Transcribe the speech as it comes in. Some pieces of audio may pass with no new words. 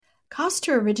costs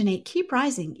to originate keep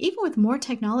rising even with more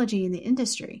technology in the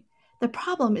industry. The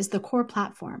problem is the core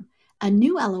platform. A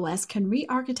new LOS can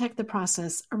re-architect the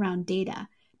process around data,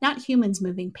 not humans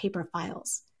moving paper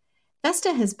files.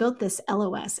 Vesta has built this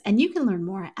LOS, and you can learn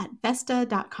more at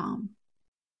Vesta.com.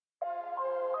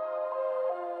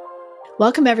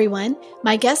 Welcome, everyone.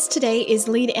 My guest today is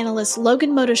lead analyst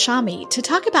Logan Mohtashami to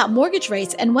talk about mortgage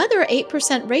rates and whether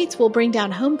 8% rates will bring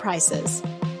down home prices.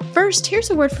 First,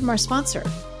 here's a word from our sponsor.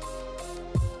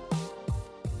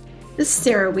 This is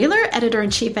Sarah Wheeler,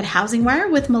 Editor-in-Chief at Housing Wire,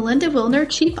 with Melinda Wilner,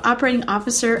 Chief Operating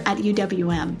Officer at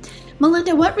UWM.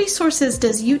 Melinda, what resources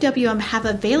does UWM have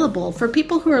available for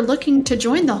people who are looking to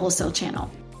join the wholesale channel?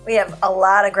 We have a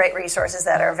lot of great resources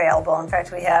that are available. In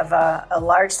fact, we have a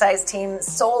large-sized team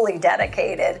solely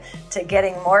dedicated to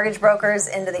getting mortgage brokers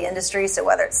into the industry. So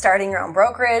whether it's starting your own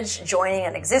brokerage, joining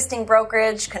an existing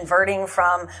brokerage, converting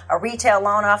from a retail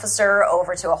loan officer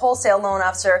over to a wholesale loan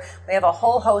officer, we have a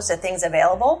whole host of things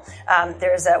available.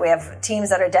 We have teams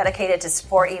that are dedicated to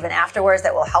support even afterwards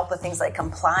that will help with things like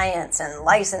compliance and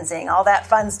licensing, all that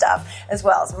fun stuff, as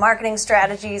well as marketing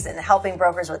strategies and helping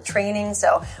brokers with training.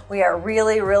 So we are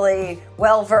really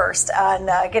well versed on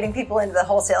getting people into the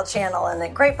wholesale channel, and a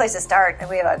great place to start. And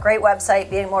we have a great website,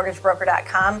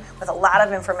 beamortgagebroker.com, with a lot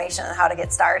of information on how to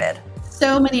get started.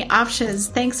 So many options.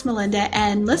 Thanks, Melinda.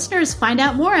 And listeners, find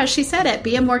out more, as she said, at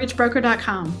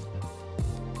beamortgagebroker.com.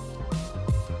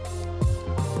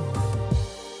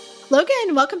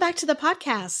 Logan, welcome back to the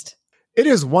podcast. It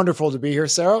is wonderful to be here,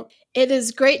 Sarah. It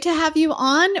is great to have you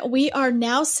on. We are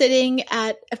now sitting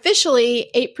at officially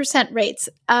 8% rates.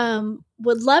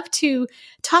 Would love to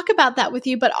talk about that with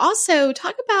you, but also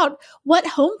talk about what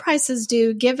home prices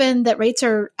do given that rates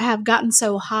have gotten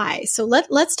so high. So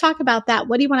let's talk about that.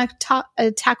 What do you want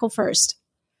to tackle first?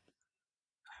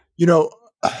 You know,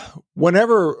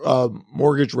 whenever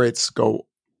mortgage rates go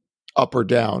up or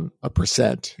down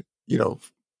 1%,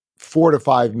 4 to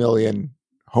 5 million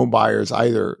home buyers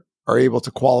either are able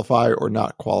to qualify or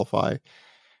not qualify.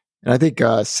 And I think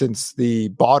since the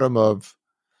bottom of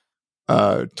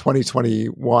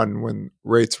 2021, when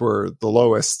rates were the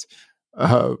lowest,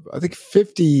 I think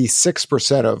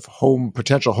 56% of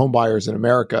potential home buyers in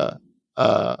America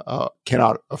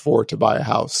cannot afford to buy a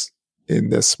house in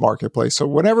this marketplace. So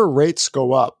whenever rates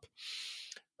go up,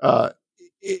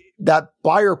 that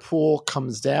buyer pool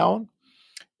comes down.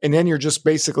 And then you're just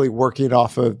basically working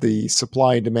off of the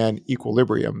supply and demand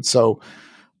equilibrium. So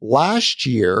last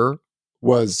year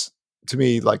was, to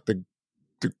me, like the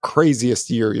craziest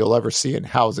year you'll ever see in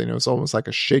housing. It was almost like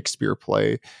a Shakespeare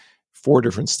play, 4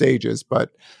 different stages.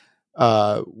 But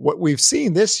what we've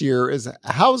seen this year is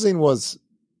housing was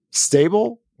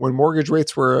stable when mortgage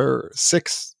rates were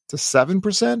 6 to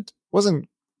 7%. Wasn't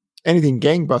anything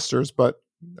gangbusters, but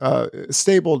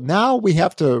stable. Now we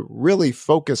have to really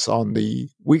focus on the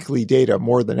weekly data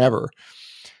more than ever,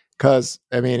 because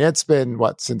it's been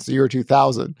since the year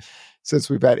 2000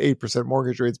 since we've had 8%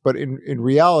 mortgage rates. But in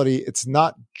reality, it's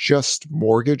not just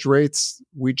mortgage rates.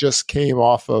 We just came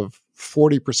off of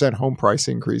 40% home price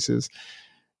increases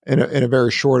in a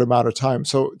very short amount of time.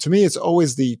 So to me, it's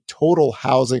always the total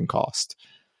housing cost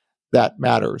that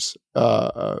matters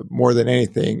more than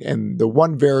anything. And the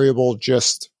one variable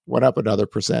just went up another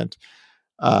percent.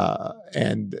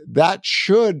 And that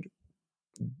should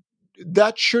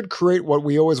create what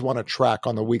we always want to track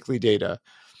on the weekly data.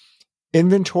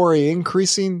 Inventory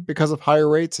increasing because of higher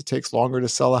rates. It takes longer to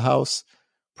sell a house.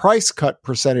 Price cut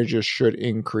percentages should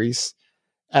increase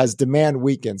as demand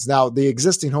weakens. Now, the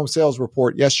existing home sales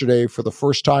report yesterday, for the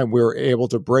first time, we were able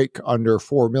to break under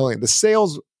 4 million. The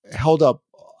sales held up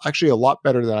actually a lot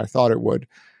better than I thought it would,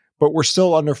 but we're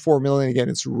still under 4 million. Again,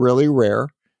 it's really rare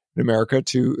in America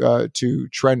to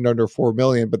trend under 4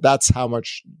 million, but that's how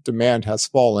much demand has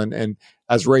fallen. And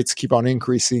as rates keep on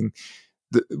increasing,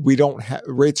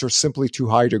 rates are simply too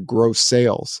high to grow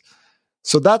sales.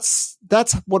 So that's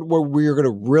what we're going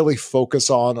to really focus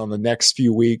on the next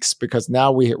few weeks, because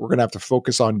now we're going to have to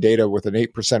focus on data with an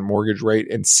 8% mortgage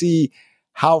rate and see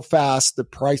how fast the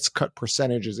price cut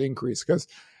percentages increase. Because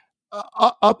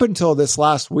up until this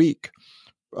last week,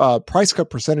 price cut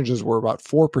percentages were about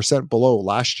 4% below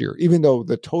last year, even though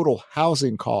the total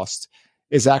housing cost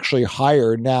is actually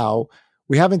higher now.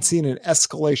 We haven't seen an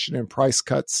escalation in price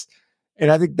cuts.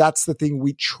 And I think that's the thing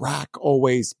we track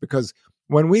always, because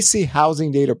when we see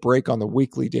housing data break on the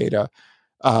weekly data,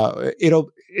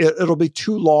 it'll be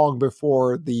too long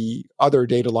before the other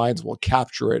data lines will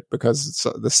capture it, because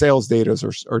the sales data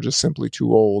are just simply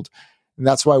too old. And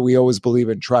that's why we always believe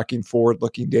in tracking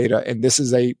forward-looking data. And this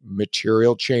is a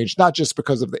material change, not just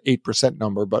because of the 8%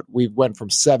 number, but we went from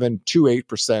 7 to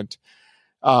 8%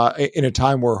 in a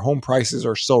time where home prices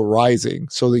are still rising.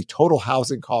 So the total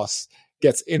housing costs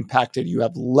gets impacted. You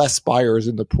have less buyers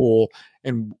in the pool.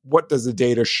 And what does the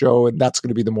data show? And that's going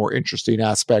to be the more interesting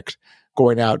aspect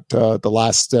going out the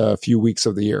last few weeks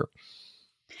of the year.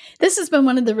 This has been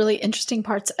one of the really interesting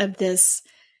parts of this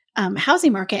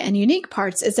housing market, and unique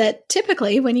parts is that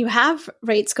typically when you have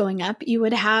rates going up, you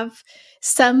would have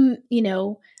some,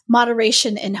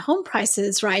 moderation in home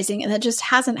prices rising, and that just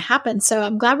hasn't happened. So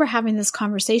I'm glad we're having this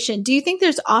conversation. Do you think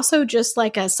there's also just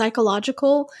like a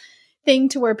psychological thing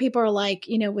to where people are like,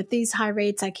 with these high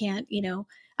rates, I can't,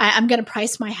 I'm going to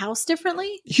price my house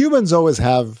differently? Humans always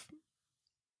have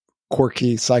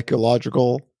quirky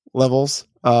psychological levels.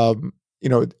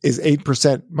 Is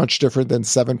 8% much different than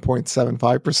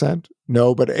 7.75%?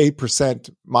 No, but 8%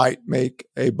 might make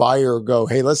a buyer go,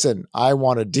 hey, listen, I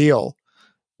want a deal.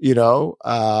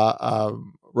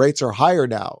 Rates are higher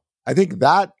now. I think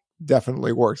that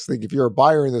definitely works. I think if you're a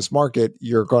buyer in this market,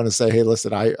 you're going to say, hey,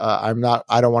 listen, I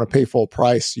don't want to pay full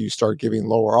price. You start giving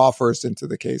lower offers into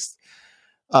the case.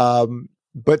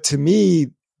 But to me,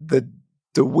 the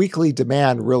weekly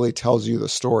demand really tells you the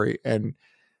story. And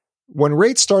when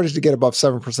rates started to get above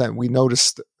 7%, we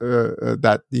noticed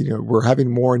that we're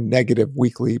having more negative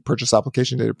weekly purchase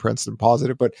application data prints than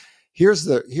positive. But here's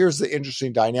the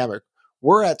interesting dynamic.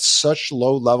 We're at such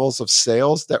low levels of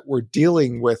sales that we're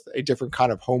dealing with a different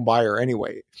kind of home buyer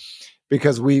anyway,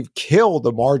 because we've killed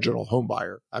the marginal home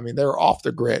buyer. I mean, they're off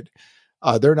the grid.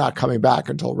 They're not coming back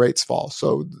until rates fall.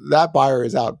 So that buyer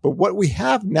is out. But what we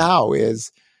have now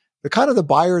is the kind of the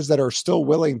buyers that are still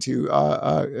willing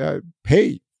to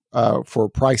pay for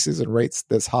prices and rates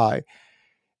this high.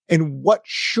 And what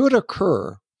should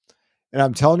occur, and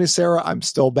I'm telling you, Sarah, I'm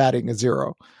still batting a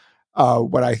zero.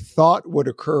 What I thought would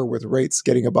occur with rates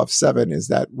getting above 7 is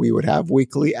that we would have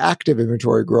weekly active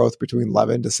inventory growth between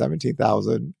 11 to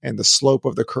 17,000, and the slope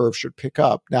of the curve should pick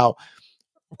up. Now,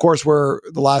 of course, we're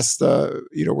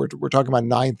talking about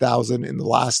 9,000 in the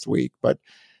last week, but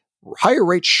higher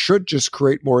rates should just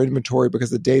create more inventory because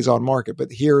the days on market. But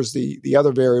here's the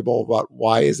other variable about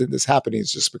why isn't this happening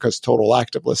is just because total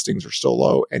active listings are still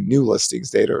low and new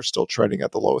listings data are still trending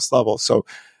at the lowest level. So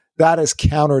that has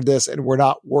countered this, and we're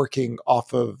not working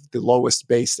off of the lowest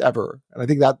base ever. And I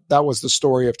think that was the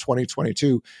story of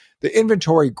 2022. The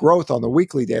inventory growth on the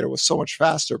weekly data was so much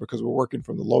faster because we're working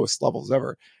from the lowest levels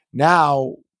ever.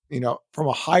 Now, from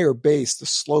a higher base, the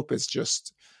slope is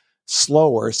just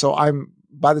slower. So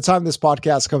by the time this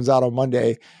podcast comes out on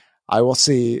Monday, I will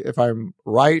see if I'm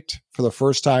right for the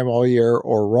first time all year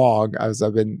or wrong, as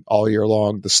I've been all year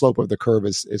long. The slope of the curve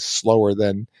is slower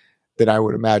than I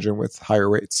would imagine with higher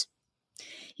rates.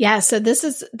 Yeah. So this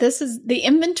is the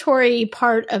inventory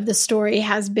part of the story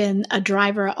has been a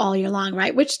driver all year long,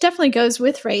 right? Which definitely goes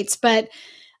with rates. But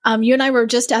you and I were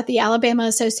just at the Alabama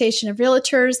Association of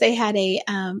Realtors. They had a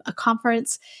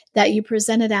conference that you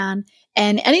presented on.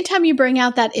 And anytime you bring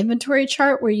out that inventory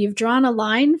chart where you've drawn a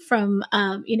line from,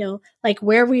 like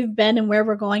where we've been and where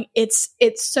we're going, it's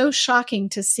so shocking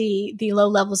to see the low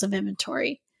levels of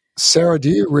inventory. Sarah, do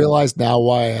you realize now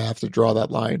why I have to draw that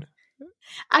line?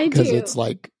 I do. Because it's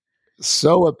like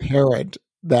so apparent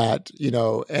that,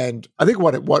 and I think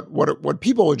what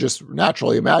people would just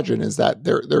naturally imagine is that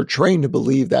they're trained to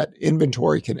believe that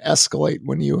inventory can escalate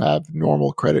when you have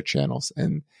normal credit channels.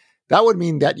 And that would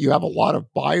mean that you have a lot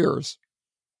of buyers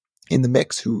in the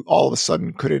mix who all of a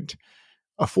sudden couldn't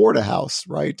afford a house,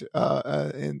 right?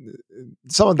 And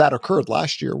some of that occurred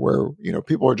last year where,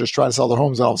 people were just trying to sell their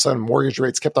homes and all of a sudden mortgage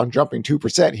rates kept on jumping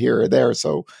 2% here or there.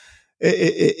 So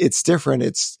it's different.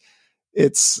 But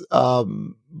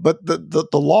the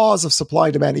laws of supply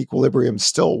demand equilibrium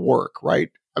still work, right?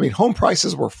 I mean, home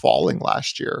prices were falling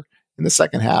last year in the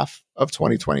second half of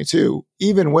 2022,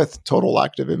 even with total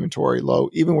active inventory low,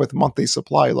 even with monthly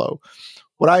supply low.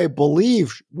 What I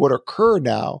believe would occur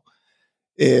now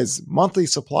is monthly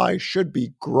supply should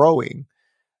be growing.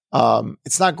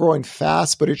 It's not growing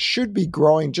fast, but it should be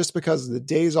growing just because the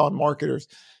days on market are,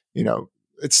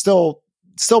 it's still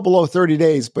below 30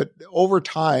 days, but over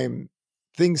time,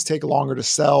 things take longer to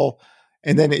sell.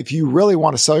 And then if you really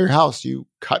want to sell your house, you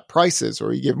cut prices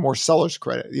or you give more sellers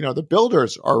credit. The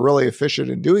builders are really efficient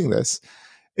in doing this.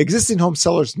 Existing home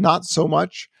sellers, not so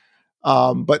much.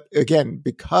 But again,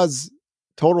 because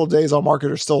total days on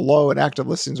market are still low and active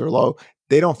listings are low,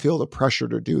 they don't feel the pressure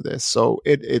to do this. So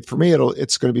for me,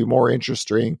 it's going to be more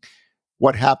interesting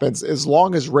what happens as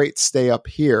long as rates stay up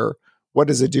here. What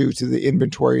does it do to the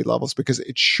inventory levels? Because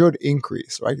it should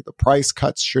increase, right? The price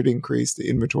cuts should increase. The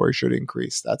inventory should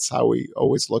increase. That's how we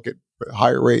always look at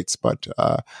higher rates. But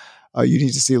you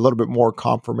need to see a little bit more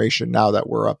confirmation now that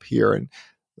we're up here. And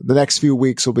the next few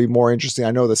weeks will be more interesting.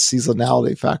 I know the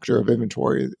seasonality factor of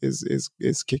inventory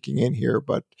is kicking in here,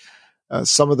 but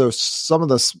some of the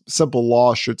simple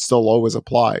laws should still always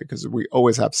apply because we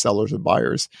always have sellers and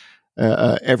buyers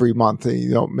every month.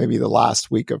 Maybe the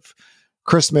last week of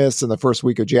Christmas and the first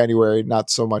week of January,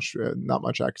 not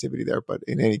much activity there. But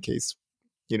in any case,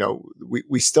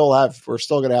 we're still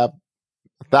going to have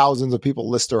thousands of people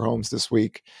list their homes this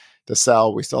week to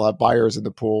sell. We still have buyers in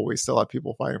the pool. We still have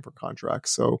people fighting for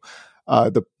contracts. So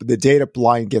the data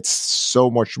line gets so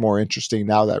much more interesting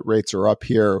now that rates are up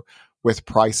here, with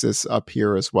prices up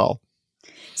here as well.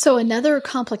 So another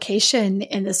complication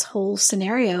in this whole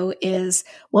scenario is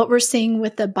what we're seeing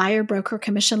with the buyer broker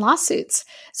commission lawsuits.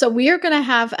 So we are going to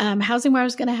have, Housing Wire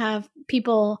is going to have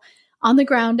people on the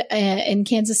ground in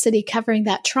Kansas City covering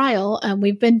that trial.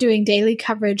 We've been doing daily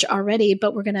coverage already,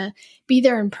 but we're going to be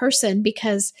there in person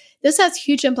because this has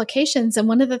huge implications. And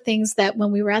one of the things that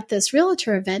when we were at this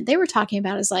realtor event, they were talking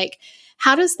about is like,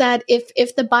 how does that,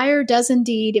 if the buyer does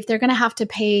indeed, if they're going to have to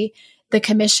pay the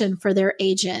commission for their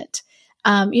agent,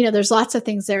 there's lots of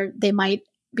things there. They might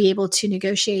be able to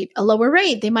negotiate a lower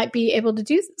rate. They might be able to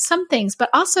do some things, but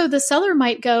also the seller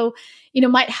might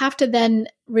might have to then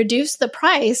reduce the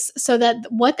price so that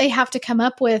what they have to come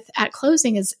up with at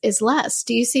closing is less.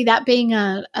 Do you see that being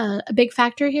a big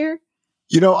factor here?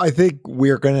 I think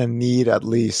we're going to need at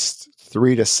least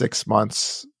 3 to 6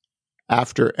 months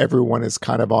after everyone is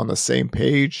kind of on the same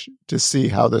page to see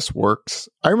how this works.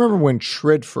 I remember when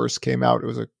TRID first came out, it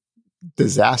was a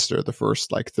disaster the first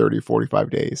 30, 45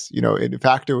 days. In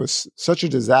fact, it was such a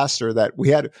disaster that we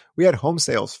had home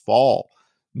sales fall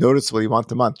noticeably month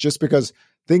to month just because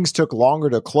things took longer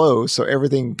to close. So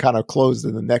everything kind of closed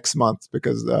in the next month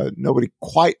because nobody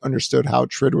quite understood how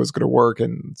TRID was going to work.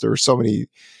 And there were so many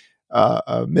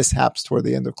mishaps toward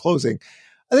the end of closing.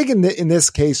 I think in this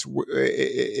case,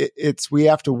 we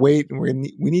have to wait, and we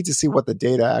need to see what the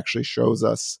data actually shows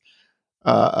us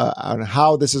on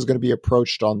how this is going to be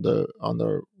approached on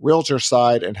the realtor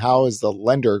side, and how is the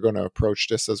lender going to approach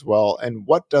this as well, and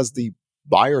what does the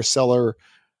buyer-seller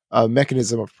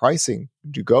mechanism of pricing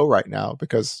do go right now?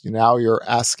 Because now you're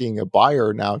asking a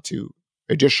buyer now to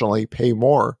additionally pay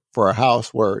more for a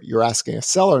house, where you're asking a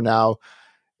seller now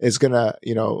is going to,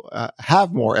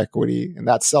 have more equity. And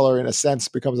that seller, in a sense,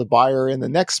 becomes a buyer in the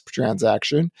next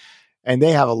transaction, and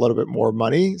they have a little bit more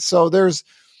money. So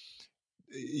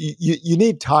you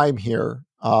need time here.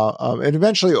 And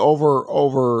eventually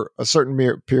over a certain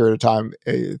period of time,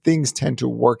 things tend to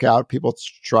work out. People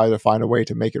try to find a way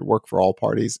to make it work for all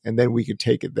parties, and then we could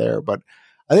take it there. But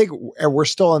I think we're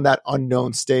still in that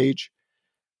unknown stage.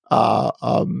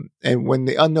 And when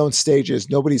the unknown stage is,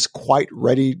 nobody's quite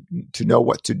ready to know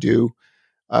what to do,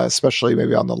 especially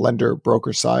maybe on the lender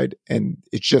broker side. And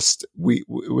it's just, we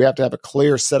have to have a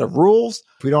clear set of rules.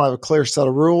 If we don't have a clear set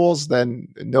of rules, then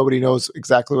nobody knows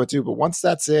exactly what to do. But once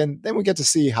that's in, then we get to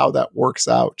see how that works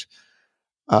out.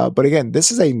 But again,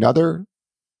 this is another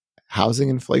housing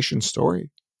inflation story.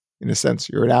 In a sense,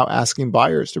 you're now asking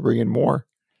buyers to bring in more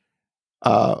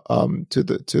to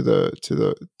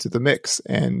the mix,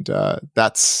 and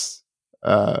that's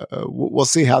we'll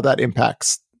see how that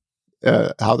impacts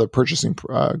how the purchasing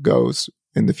goes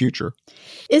in the future.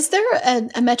 Is there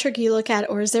a metric you look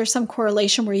at, or is there some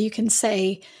correlation where you can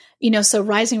say, so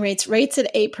rising rates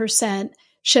at 8%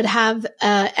 should have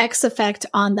X effect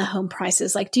on the home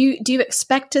prices? Like, do you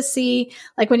expect to see,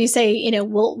 like when you say,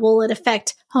 will it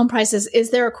affect home prices? Is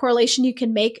there a correlation you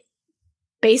can make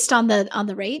based on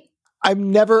the rate?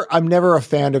 I'm never a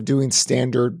fan of doing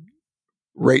standard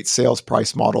rate sales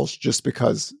price models, just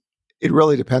because it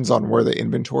really depends on where the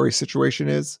inventory situation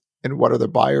is and what are the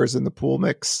buyers in the pool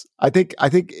mix. I think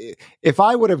if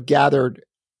I would have gathered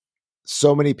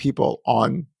so many people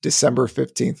on December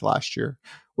 15th last year,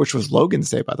 which was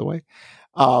Logan's Day, by the way,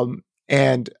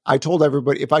 and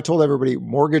if I told everybody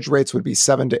mortgage rates would be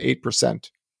 7 to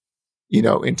 8%,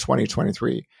 in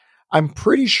 2023, I'm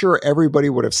pretty sure everybody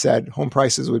would have said home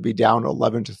prices would be down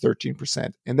 11 to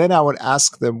 13%. And then I would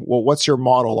ask them, well, what's your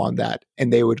model on that?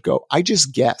 And they would go, I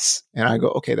just guess. And I go,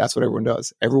 okay, that's what everyone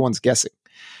does. Everyone's guessing,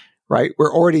 right?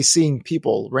 We're already seeing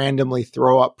people randomly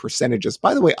throw up percentages.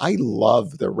 By the way, I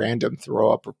love the random throw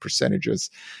up of percentages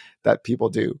that people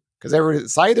do, because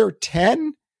it's either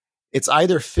 10, it's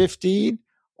either 15,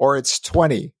 or it's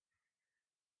 20.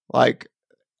 Like,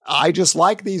 I just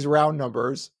like these round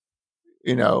numbers.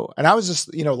 And I was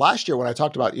just, last year when I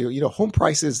talked about, home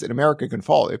prices in America can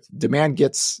fall. If demand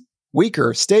gets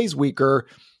weaker, stays weaker,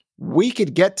 we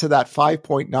could get to that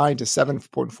 5.9 to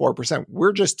 7.4%.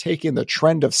 We're just taking the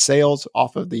trend of sales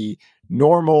off of the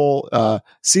normal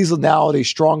seasonality,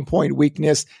 strong point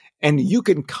weakness, And you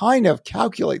can kind of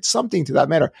calculate something to that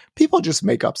matter. People just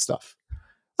make up stuff.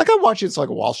 Like I'm watching, it's like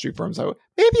a Wall Street firm. So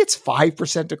maybe it's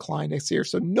 5% decline next year.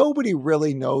 So nobody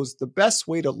really knows. The best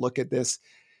way to look at this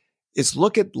is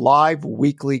look at live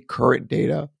weekly current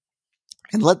data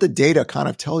and let the data kind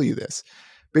of tell you this.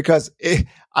 Because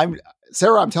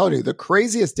Sarah, I'm telling you, the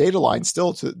craziest data line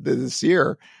still to this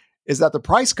year is that the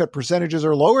price cut percentages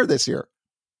are lower this year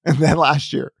than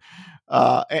last year.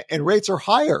 And rates are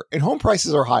higher and home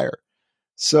prices are higher.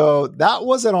 So that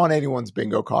wasn't on anyone's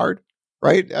bingo card,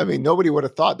 right? I mean, nobody would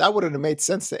have thought that wouldn't have made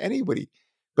sense to anybody.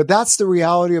 But that's the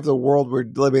reality of the world we're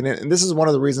living in. And this is one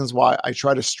of the reasons why I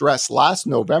try to stress last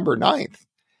November 9th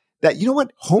that, you know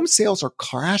what, home sales are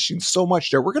crashing so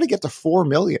much there. We're going to get to 4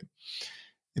 million.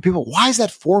 And people, why is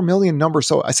that 4 million number?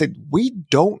 So I said, we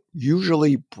don't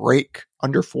usually break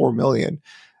under 4 million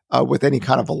with any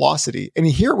kind of velocity. And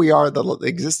here we are, the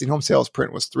existing home sales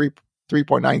print was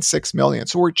 3.96 million.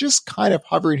 So we're just kind of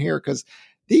hovering here because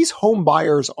these home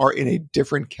buyers are in a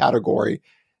different category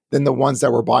than the ones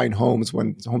that were buying homes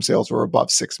when home sales were above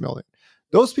 6 million.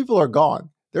 Those people are gone.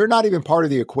 They're not even part of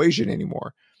the equation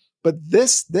anymore. But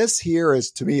this here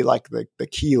is, to me, like the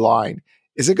key line.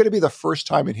 Is it going to be the first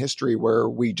time in history where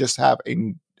we just have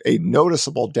a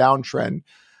noticeable downtrend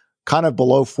kind of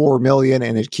below 4 million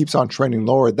and it keeps on trending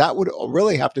lower? That would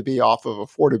really have to be off of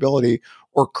affordability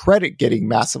or credit getting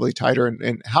massively tighter.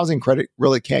 And housing credit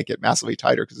really can't get massively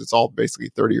tighter because it's all basically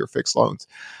 30-year fixed loans.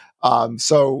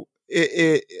 So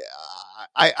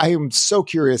I am so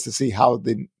curious to see how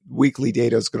the weekly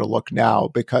data is going to look now,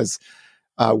 because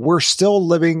we're still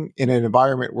living in an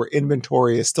environment where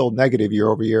inventory is still negative year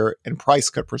over year and price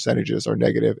cut percentages are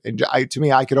negative. And to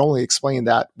me, I could only explain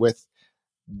that with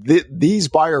these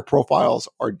buyer profiles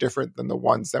are different than the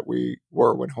ones that we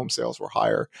were when home sales were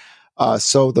higher.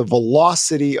 So the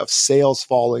velocity of sales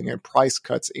falling and price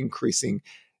cuts increasing,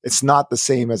 it's not the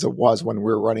same as it was when we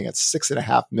were running at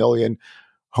 6.5 million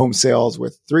home sales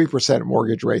with 3%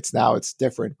 mortgage rates. Now it's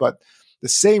different, but the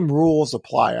same rules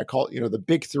apply. I call it, the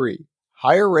big three: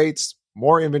 higher rates,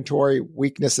 more inventory,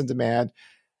 weakness in demand.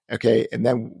 Okay. And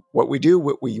then what we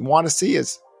want to see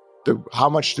is how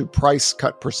much do price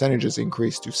cut percentages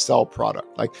increase to sell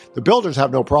product? Like the builders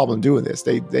have no problem doing this.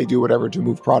 They do whatever to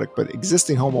move product, but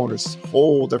existing homeowners,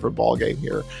 whole different ballgame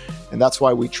here. And that's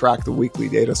why we track the weekly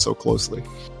data so closely.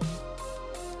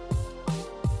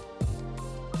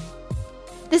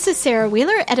 This is Sarah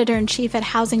Wheeler, Editor-in-Chief at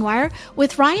Housing Wire,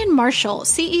 with Ryan Marshall,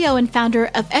 CEO and founder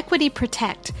of Equity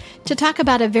Protect, to talk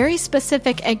about a very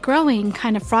specific and growing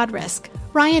kind of fraud risk.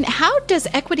 Ryan, how does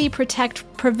Equity Protect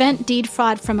prevent deed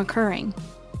fraud from occurring?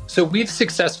 So we've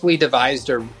successfully devised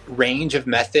a range of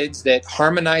methods that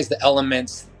harmonize the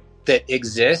elements that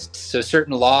exist. So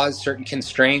certain laws, certain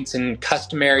constraints, and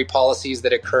customary policies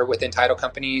that occur within title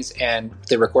companies and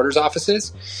the recorder's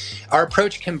offices. Our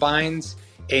approach combines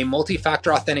a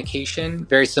multi-factor authentication,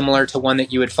 very similar to one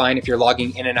that you would find if you're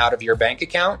logging in and out of your bank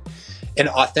account, an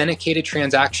authenticated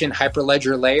transaction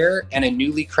hyperledger layer, and a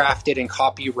newly crafted and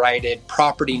copyrighted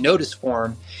property notice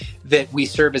form that we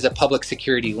serve as a public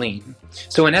security lien.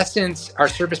 So in essence, our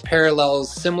service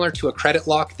parallels similar to a credit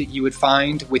lock that you would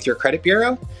find with your credit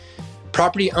bureau.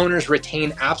 Property owners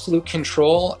retain absolute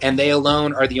control, and they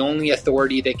alone are the only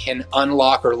authority that can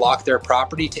unlock or lock their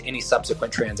property to any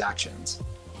subsequent transactions.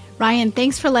 Ryan,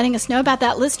 thanks for letting us know about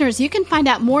that. Listeners, you can find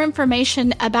out more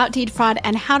information about deed fraud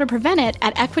and how to prevent it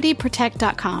at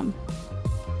equityprotect.com.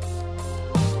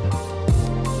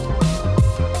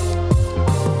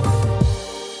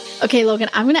 Okay, Logan,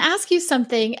 I'm going to ask you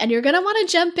something, and you're going to want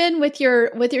to jump in with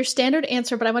your standard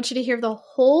answer, but I want you to hear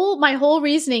my whole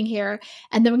reasoning here,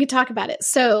 and then we can talk about it.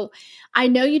 So I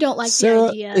know you don't like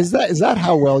Sarah, the idea. Is that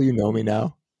how well you know me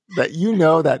now? That you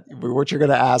know that what you're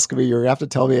going to ask me, you have to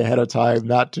tell me ahead of time,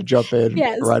 not to jump in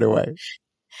right away.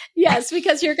 Yes,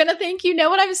 because you're going to think you know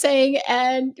what I'm saying,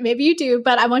 and maybe you do,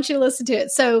 but I want you to listen to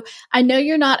it. So I know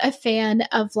you're not a fan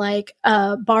of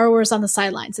borrowers on the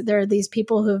sidelines. There are these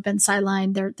people who have been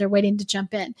sidelined. They're waiting to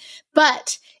jump in.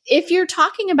 But if you're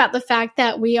talking about the fact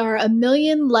that we are 1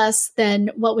 million less than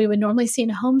what we would normally see in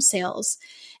home sales,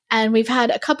 and we've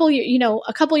had a couple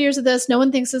years of this, no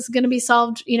one thinks this is going to be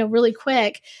solved, really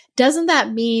quick. Doesn't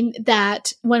that mean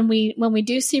that when we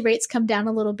do see rates come down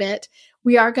a little bit,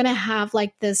 we are going to have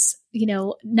like this,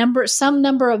 some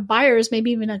number of buyers,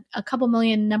 maybe even a couple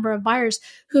million number of buyers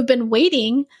who've been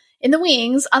waiting in the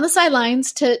wings on the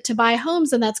sidelines to buy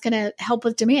homes, and that's going to help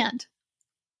with demand.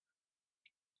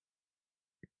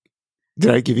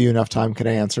 Did I give you enough time? Can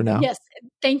I answer now? Yes.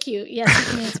 Thank you. Yes,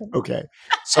 you can answer. Okay.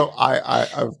 So I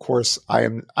of course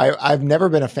I've never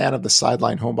been a fan of the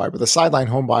sideline home buyer, but the sideline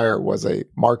home buyer was a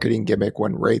marketing gimmick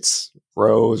when rates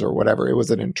rose or whatever. It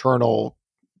was an internal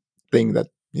thing that,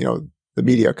 the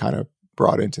media kind of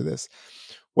brought into this.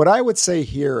 What I would say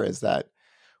here is that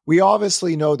we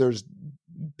obviously know there's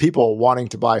people wanting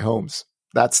to buy homes.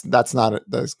 That's not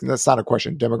a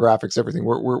question. Demographics, everything.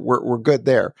 We're good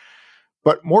there.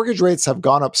 But mortgage rates have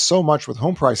gone up so much with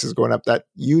home prices going up that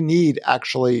you need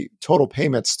actually total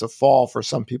payments to fall for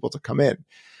some people to come in.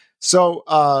 So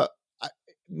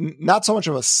not so much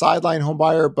of a sideline home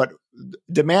buyer, but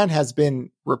demand has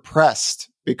been repressed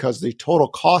because the total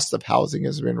cost of housing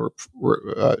has been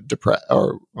depressed.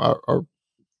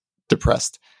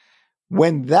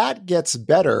 When that gets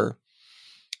better,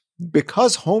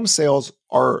 because home sales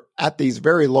are at these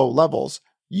very low levels,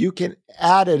 you can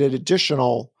add an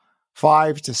additional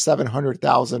 500,000 to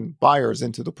 700,000 buyers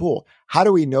into the pool. How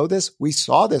do we know this? We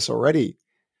saw this already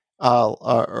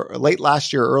late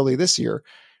last year, early this year.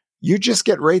 You just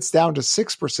get rates down to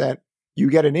 6%. You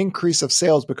get an increase of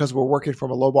sales because we're working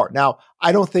from a low bar. Now,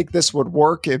 I don't think this would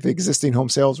work if existing home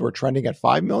sales were trending at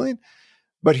 5 million,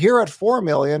 but here at 4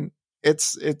 million,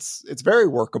 it's very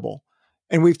workable,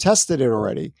 and we've tested it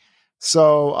already.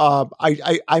 So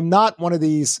I'm not one of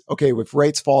these, okay, if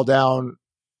rates fall down,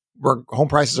 where home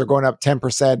prices are going up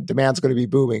 10%, demand's going to be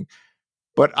booming.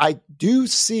 But I do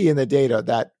see in the data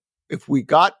that if we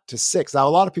got to 6, now a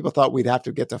lot of people thought we'd have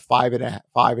to get to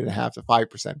 5.5 to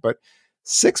 5%, but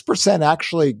 6%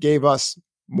 actually gave us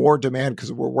more demand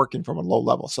because we're working from a low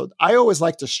level. So I always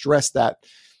like to stress that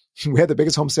we had the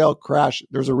biggest home sale crash.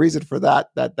 There's a reason for that.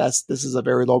 This is a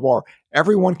very low bar.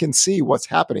 Everyone can see what's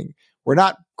happening. We're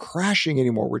not crashing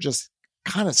anymore. We're just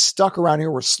kind of stuck around here.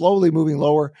 We're slowly moving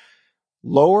lower.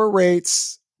 Lower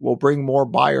rates will bring more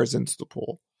buyers into the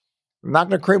pool. I'm not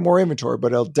going to create more inventory,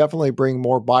 but it'll definitely bring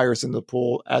more buyers into the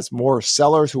pool as more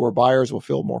sellers who are buyers will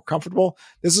feel more comfortable.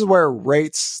 This is where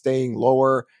rates staying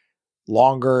lower,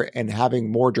 longer, and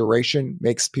having more duration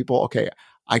makes people, okay,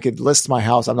 I could list my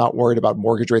house. I'm not worried about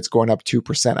mortgage rates going up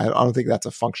 2%. I don't think that's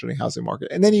a functioning housing market.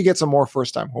 And then you get some more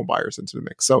first-time home buyers into the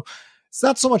mix. So it's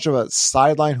not so much of a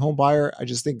sideline home buyer. I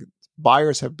just think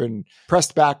buyers have been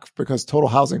pressed back because total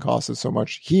housing cost is so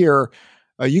much. Here,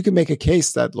 you can make a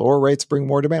case that lower rates bring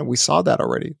more demand. We saw that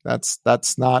already.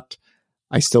 That's not,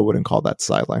 I still wouldn't call that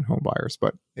sideline home buyers,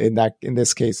 but in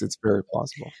this case, it's very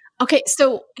plausible. Okay,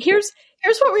 so here's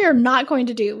what we are not going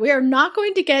to do. We are not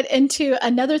going to get into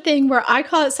another thing where I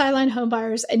call it sideline home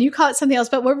buyers and you call it something else,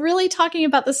 but we're really talking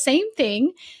about the same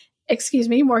thing. Excuse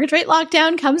me, mortgage rate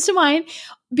lockdown comes to mind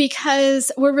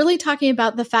because we're really talking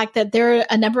about the fact that there are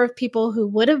a number of people who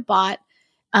would have bought,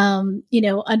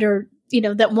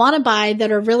 that want to buy,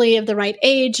 that are really of the right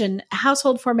age and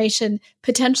household formation,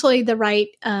 potentially the right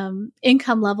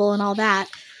income level and all that,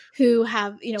 who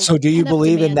have, So do you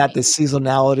believe in that the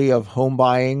seasonality of home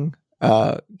buying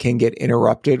can get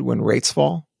interrupted when rates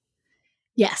fall?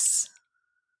 Yes.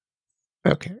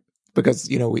 Okay. Because,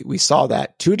 we saw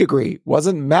that to a degree,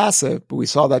 wasn't massive, but we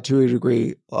saw that to a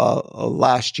degree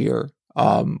last year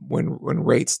when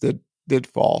rates did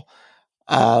fall.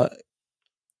 I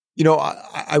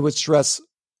would stress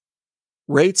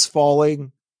rates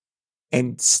falling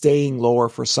and staying lower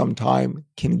for some time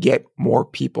can get more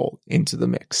people into the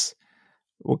mix.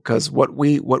 Because what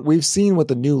we've seen with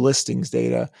the new listings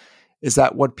data is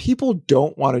that what people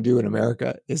don't want to do in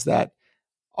America is that,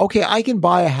 okay, I can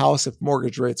buy a house if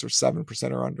mortgage rates are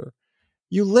 7% or under.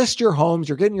 You list your homes,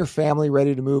 you're getting your family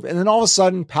ready to move, and then all of a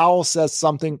sudden Powell says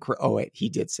something. Oh wait, he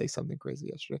did say something crazy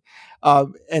yesterday.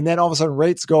 And then all of a sudden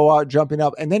rates go out, jumping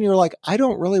up, and then you're like, I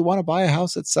don't really want to buy a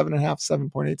house at 7.5,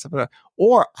 7.8, 7.5,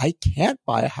 or I can't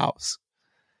buy a house.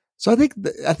 So I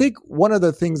think one of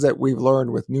the things that we've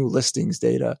learned with new listings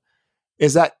data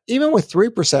is that even with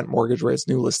 3% mortgage rates,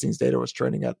 new listings data was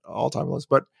trending at all-time lows.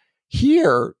 But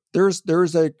here,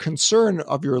 there's a concern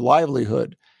of your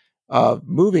livelihood, of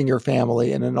moving your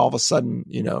family, and then all of a sudden,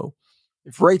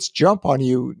 if rates jump on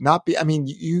you,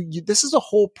 this is a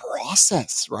whole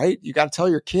process, right? You got to tell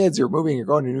your kids you're moving, you're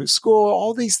going to new school.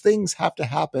 All these things have to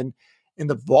happen, and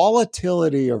the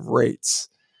volatility of rates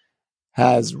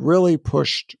has really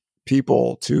pushed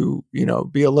people to,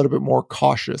 be a little bit more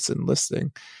cautious in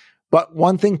listing. But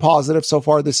one thing positive so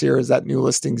far this year is that new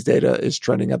listings data is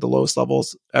trending at the lowest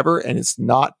levels ever, and it's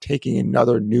not taking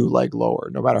another new leg lower,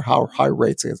 no matter how high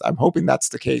rates is. I'm hoping that's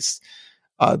the case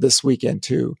this weekend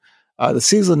too. The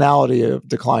seasonality of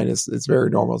decline is very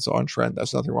normal. It's on trend.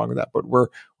 There's nothing wrong with that. But we're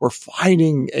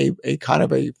finding a kind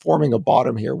of forming a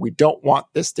bottom here. We don't want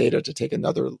this data to take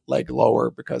another leg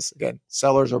lower because, again,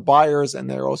 sellers are buyers and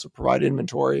they're also provide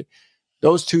inventory.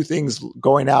 Those two things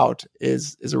going out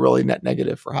is a really net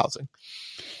negative for housing.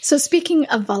 So speaking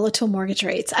of volatile mortgage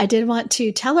rates, I did want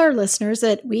to tell our listeners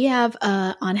that we have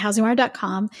on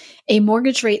housingwire.com a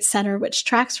mortgage rate center which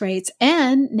tracks rates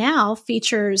and now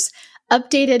features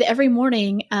updated every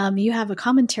morning. You have a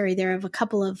commentary there of a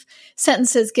couple of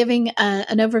sentences giving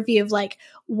an overview of like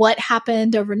what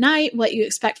happened overnight, what you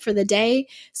expect for the day.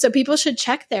 So people should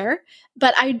check there.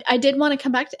 But I did want to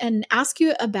come back and ask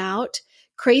you about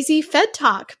crazy Fed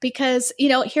talk, because, you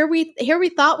know, here we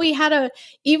thought we had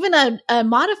even a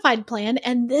modified plan,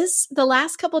 and the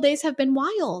last couple of days have been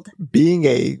wild. Being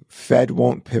a Fed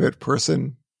won't pivot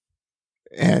person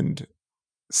and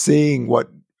seeing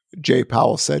what Jay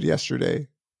Powell said yesterday,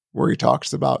 where he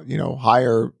talks about, you know,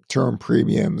 higher term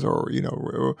premiums, or, you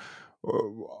know,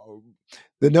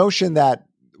 the notion that,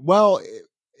 well,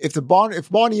 if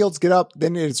bond yields get up,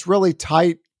 then it's really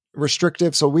tight,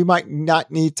 restrictive, so we might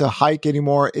not need to hike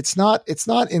anymore. It's not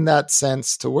in that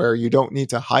sense to where you don't need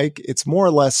to hike. It's more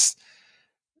or less,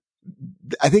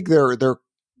 I think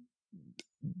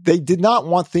they did not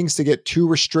want things to get too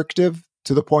restrictive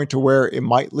to the point to where it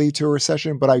might lead to a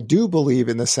recession. But I do believe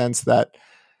in the sense that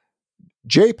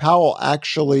Jay Powell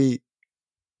actually,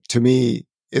 to me,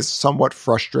 is somewhat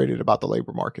frustrated about the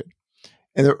labor market.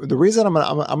 And the reason I'm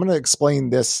going to explain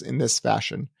this in this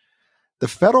fashion: the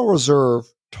Federal Reserve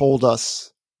told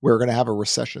us we're going to have a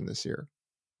recession this year,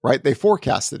 right? They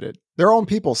forecasted it. Their own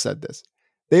people said this.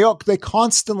 They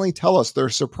constantly tell us they're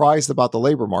surprised about the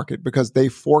labor market because they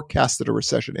forecasted a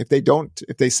recession. If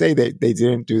they say they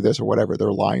didn't do this or whatever,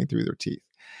 they're lying through their teeth.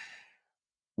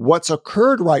 What's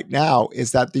occurred right now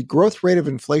is that the growth rate of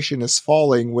inflation is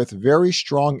falling with very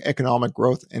strong economic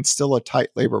growth and still a tight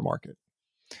labor market.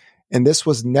 And this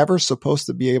was never supposed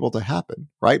to be able to happen,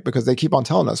 right? Because they keep on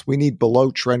telling us we need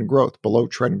below trend growth, below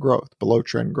trend growth, below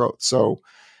trend growth. So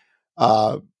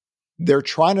they're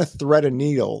trying to thread a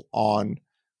needle on,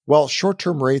 well,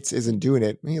 short-term rates isn't doing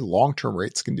it. I mean, long-term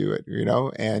rates can do it, you know,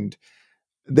 and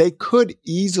they could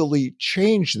easily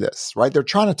change this, right? They're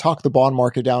trying to talk the bond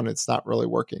market down. It's not really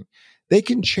working. They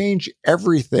can change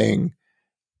everything,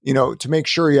 you know, to make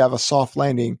sure you have a soft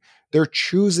landing. They're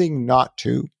choosing not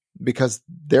to, because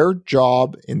their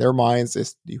job in their minds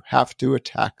is you have to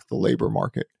attack the labor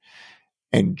market.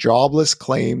 And jobless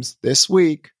claims this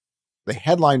week, the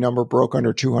headline number broke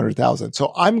under 200,000.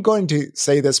 So I'm going to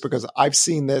say this because I've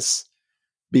seen this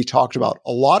be talked about.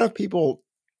 A lot of people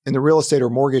in the real estate or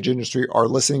mortgage industry are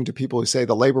listening to people who say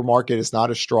the labor market is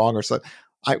not as strong or so.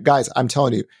 Guys, I'm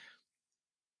telling you,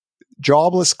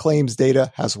 jobless claims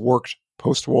data has worked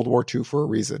post-World War II for a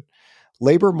reason.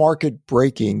 Labor market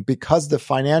breaking because the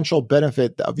financial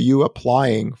benefit of you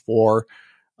applying for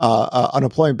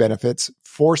unemployment benefits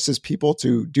forces people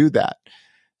to do that.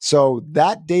 So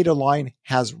that data line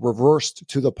has reversed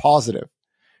to the positive,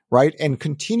 right? And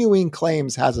continuing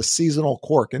claims has a seasonal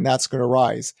quirk, and that's going to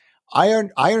rise. I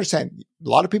understand a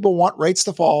lot of people want rates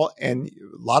to fall, and a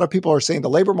lot of people are saying the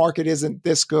labor market isn't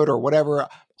this good or whatever.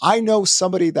 I know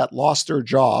somebody that lost their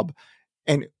job,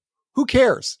 and who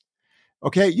cares?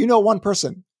 Okay, you know one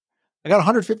person. I got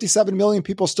 157 million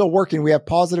people still working. We have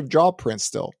positive job prints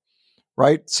still,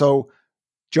 right? So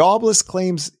jobless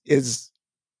claims is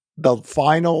the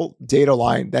final data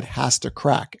line that has to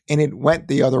crack. And it went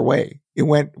the other way.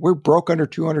 We're broke under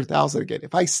 200,000 again.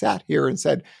 If I sat here and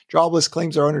said jobless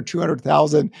claims are under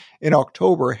 200,000 in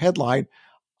October headline,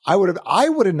 I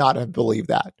would not have believed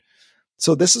that.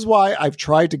 So this is why I've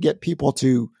tried to get people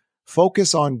to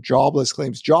focus on jobless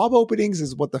claims. Job openings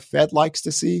is what the Fed likes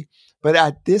to see. But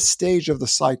at this stage of the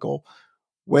cycle,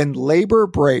 when labor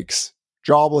breaks,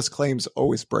 jobless claims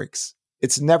always breaks.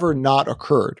 It's never not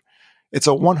occurred. It's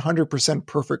a 100%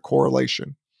 perfect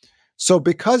correlation. So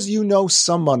because you know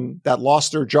someone that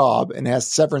lost their job and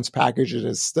has severance package and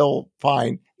is still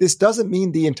fine, this doesn't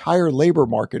mean the entire labor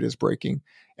market is breaking.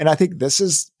 And I think this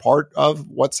is part of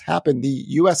what's happened. The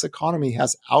U.S. economy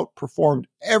has outperformed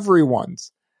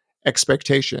everyone's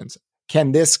expectations.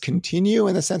 Can this continue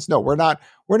in a sense? No, we're not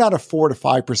a 4 to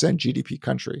 5% GDP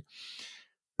country.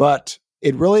 But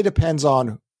it really depends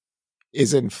on,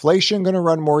 is inflation going to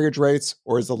run mortgage rates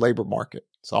or is the labor market?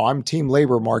 So I'm team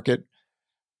labor market.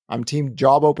 I'm team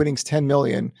job openings 10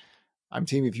 million. I'm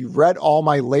team, if you've read all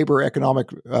my labor economic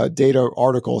data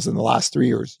articles in the last 3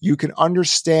 years, you can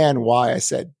understand why I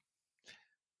said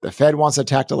the Fed wants to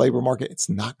attack the labor market. It's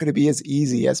not going to be as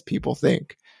easy as people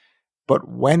think. But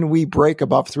when we break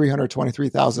above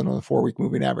 323,000 on the 4-week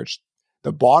moving average,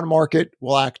 the bond market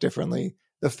will act differently.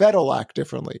 The Fed will act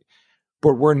differently.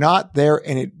 But we're not there,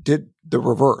 and it did the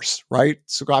reverse, right?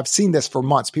 So I've seen this for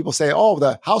months. People say, oh,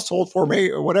 the household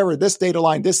formation or whatever, this data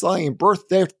line,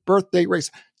 birthday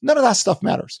rates, none of that stuff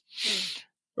matters.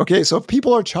 Okay, so if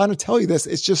people are trying to tell you this,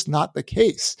 it's just not the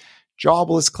case.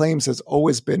 Jobless claims has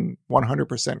always been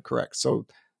 100% correct. So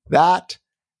that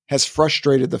has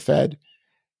frustrated the Fed.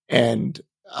 And,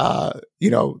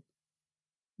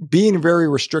 being very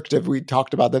restrictive, we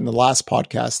talked about that in the last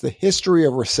podcast, the history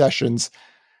of recessions,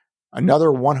 another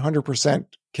 100%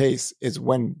 case is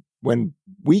when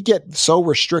we get so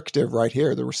restrictive right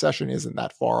here, the recession isn't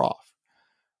that far off.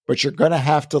 But you're going to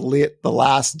have to let the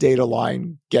last data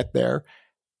line get there,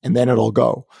 and then it'll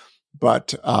go.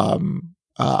 But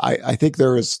I think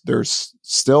there's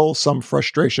still some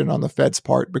frustration on the Fed's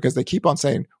part because they keep on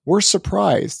saying, we're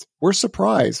surprised at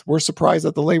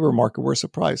the labor market, we're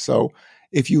surprised. So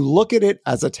if you look at it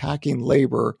as attacking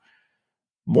labor,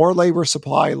 more labor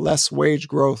supply, less wage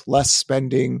growth, less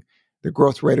spending, the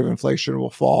growth rate of inflation will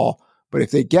fall. But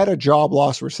if they get a job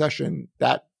loss recession,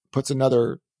 that puts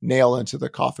another nail into the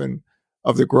coffin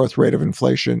of the growth rate of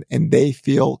inflation. And they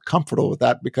feel comfortable with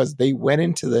that because they went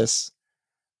into this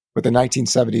with the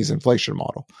 1970s inflation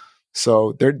model.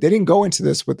 So they didn't go into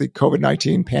this with the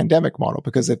COVID-19 pandemic model,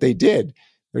 because if they did,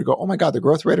 they'd go, oh my God, the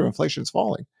growth rate of inflation is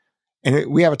falling.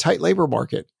 And we have a tight labor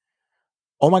market.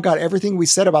 Oh my God, everything we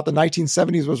said about the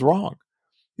 1970s was wrong.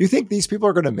 You think these people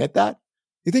are going to admit that?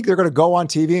 You think they're going to go on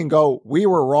TV and go, we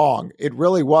were wrong. It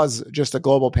really was just a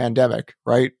global pandemic,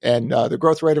 right? And the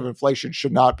growth rate of inflation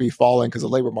should not be falling because of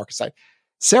the labor market side.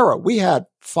 Sarah, we had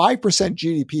 5%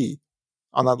 GDP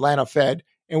on the Atlanta Fed,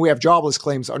 and we have jobless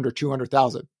claims under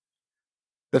 200,000.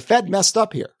 The Fed messed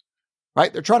up here,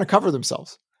 right? They're trying to cover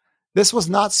themselves. This was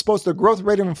not supposed to, the growth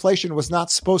rate of inflation was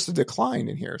not supposed to decline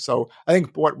in here. So I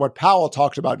think what Powell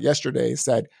talked about yesterday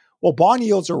said, well, bond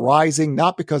yields are rising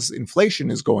not because inflation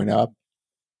is going up,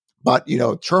 but,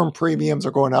 term premiums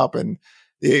are going up and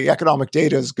the economic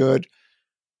data is good.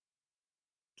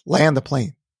 Land the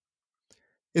plane.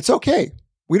 It's okay.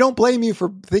 We don't blame you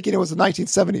for thinking it was the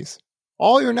 1970s.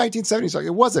 All your 1970s, it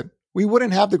wasn't. We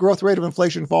wouldn't have the growth rate of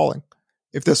inflation falling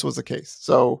if this was the case.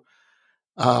 So,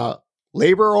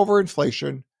 labor over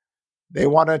inflation, they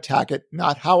want to attack it.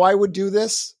 Not how I would do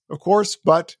this, of course,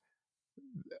 but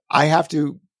I have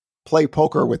to play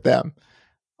poker with them.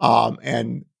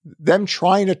 And them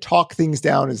trying to talk things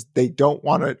down is they don't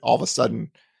want to all of a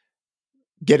sudden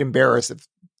get embarrassed if,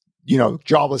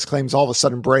 jobless claims all of a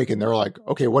sudden break and they're like,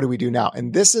 okay, what do we do now?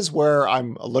 And this is where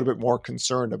I'm a little bit more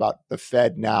concerned about the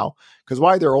Fed now, because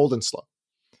why? They're old and slow.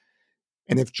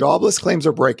 And if jobless claims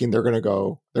are breaking, they're going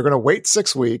to wait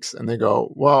 6 weeks and they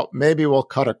go, well, maybe we'll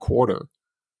cut a quarter.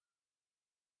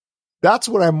 That's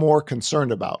what I'm more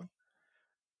concerned about.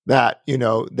 That,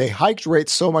 they hiked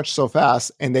rates so much so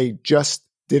fast and they just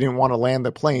didn't want to land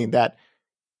the plane, that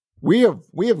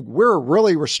we're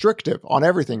really restrictive on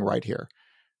everything right here.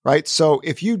 Right. So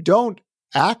if you don't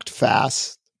act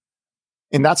fast,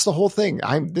 and that's the whole thing,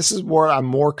 this is where I'm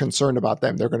more concerned about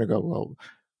them. They're going to go,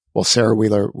 well, Sarah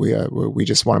Wheeler, we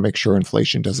just want to make sure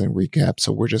inflation doesn't recap.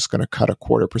 So we're just going to cut a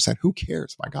 0.25%. Who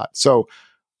cares? My God. So,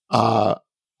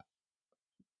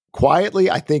 quietly,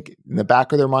 I think in the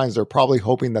back of their minds, they're probably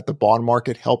hoping that the bond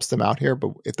market helps them out here.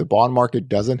 But if the bond market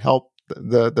doesn't help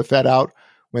the Fed out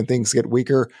when things get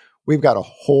weaker, we've got a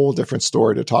whole different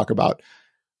story to talk about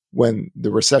when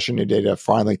the recession data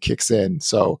finally kicks in.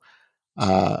 So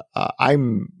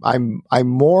I'm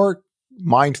more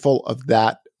mindful of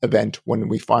that event when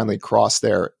we finally cross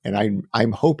there, and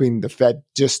I'm hoping the Fed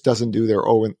just doesn't do their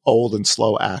old and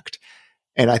slow act.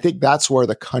 And I think that's where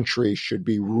the country should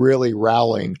be really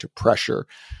rallying to pressure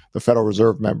the Federal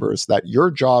Reserve members that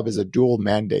your job is a dual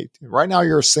mandate. Right now,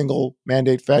 you're a single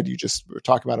mandate Fed. You just were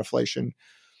talking about inflation,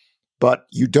 but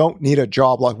you don't need a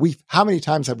job loss. How many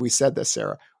times have we said this,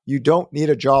 Sarah? You don't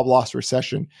need a job loss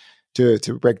recession to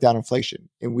break down inflation,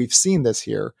 and we've seen this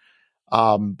here.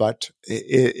 But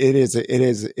it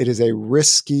is a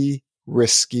risky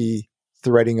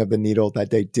threading of the needle that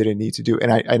they didn't need to do.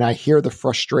 And I hear the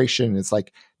frustration. It's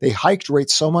like they hiked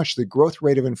rates so much, the growth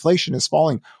rate of inflation is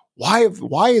falling.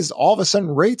 Why is all of a sudden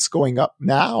rates going up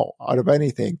now out of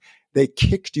anything? They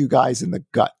kicked you guys in the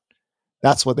gut.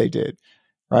 That's what they did,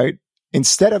 right?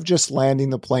 Instead of just landing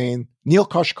the plane, Neil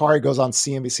Kashkari goes on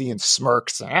CNBC and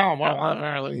smirks. Oh,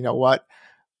 well, you know what?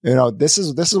 This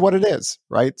is what it is,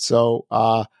 right? So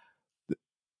I've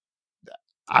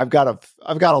got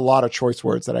a lot of choice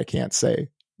words that I can't say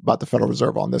about the Federal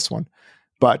Reserve on this one.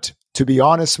 But to be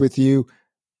honest with you,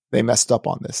 they messed up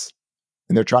on this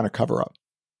and they're trying to cover up,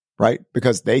 right?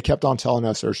 Because they kept on telling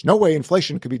us there's no way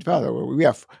inflation could be better. We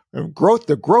have growth.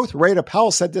 The growth rate of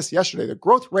Powell said this yesterday. The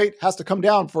growth rate has to come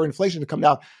down for inflation to come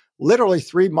down. Literally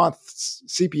 3 months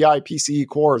CPI, PCE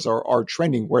cores are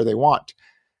trending where they want.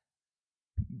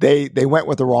 They went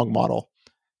with the wrong model.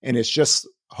 And it's just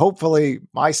hopefully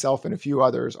myself and a few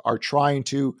others are trying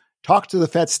to talk to the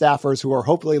Fed staffers who are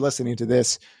hopefully listening to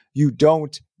this. You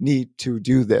don't need to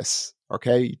do this.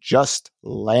 Okay. Just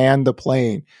land the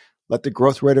plane. Let the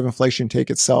growth rate of inflation take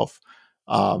itself.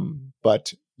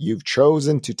 But you've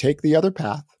chosen to take the other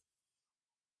path.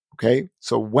 Okay.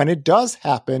 So when it does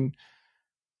happen,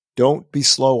 don't be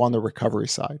slow on the recovery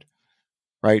side,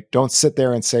 right? Don't sit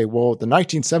there and say, well, the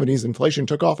 1970s inflation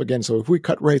took off again. So if we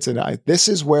cut rates, this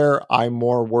is where I'm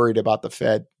more worried about the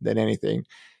Fed than anything,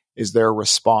 is their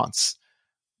response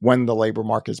when the labor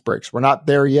market breaks. We're not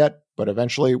there yet, but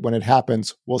eventually when it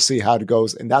happens, we'll see how it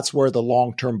goes. And that's where the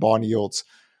long-term bond yields,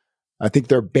 I think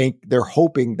they're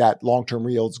hoping that long-term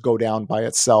yields go down by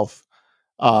itself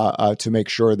to make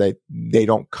sure that they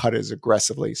don't cut as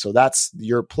aggressively. So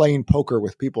you're playing poker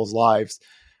with people's lives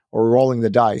or rolling the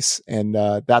dice. And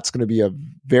that's going to be a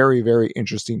very, very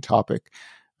interesting topic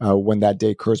when that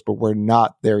day occurs, but we're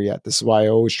not there yet. This is why I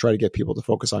always try to get people to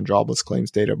focus on jobless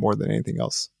claims data more than anything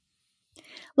else.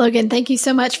 Logan, thank you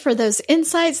so much for those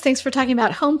insights. Thanks for talking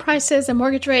about home prices and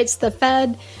mortgage rates, the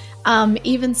Fed,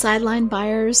 even sideline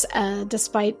buyers,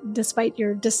 despite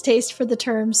your distaste for the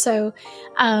term. So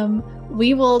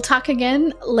we will talk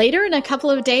again later in a couple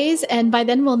of days, and by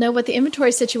then we'll know what the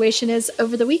inventory situation is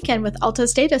over the weekend with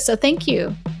Altos data. So thank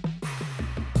you.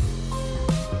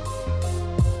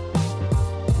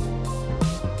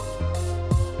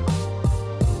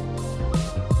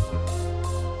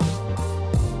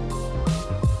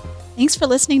 Thanks for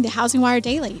listening to Housing Wire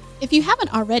Daily. If you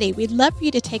haven't already, we'd love for you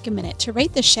to take a minute to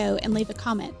rate the show and leave a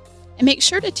comment. And make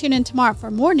sure to tune in tomorrow for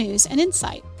more news and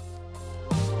insight.